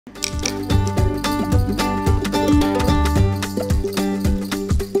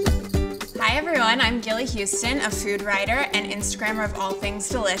everyone, I'm Gilly Houston, a food writer and Instagrammer of all things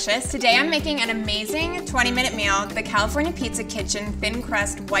delicious. Today I'm making an amazing 20-minute meal, the California Pizza Kitchen thin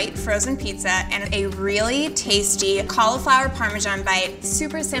crust white frozen pizza, and a really tasty cauliflower parmesan bite.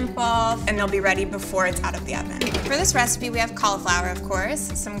 Super simple, and they'll be ready before it's out of the oven. For this recipe we have cauliflower, of course,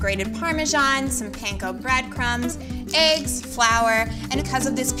 some grated parmesan, some panko breadcrumbs, eggs, flour, and because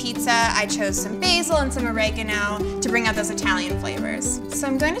of this pizza I chose some basil and some oregano to bring out those Italian flavors. So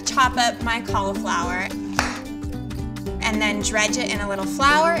I'm going to chop up my cauliflower and then dredge it in a little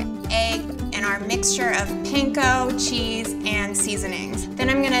flour, egg, and our mixture of panko, cheese, and seasonings. Then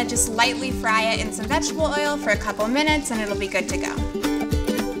I'm going to just lightly fry it in some vegetable oil for a couple minutes and it'll be good to go.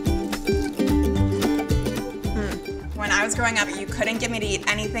 When I was growing up, you couldn't get me to eat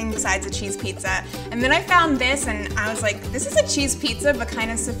anything besides a cheese pizza. And then I found this and I was like, this is a cheese pizza, but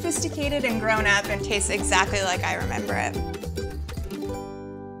kind of sophisticated and grown up and tastes exactly like I remember it.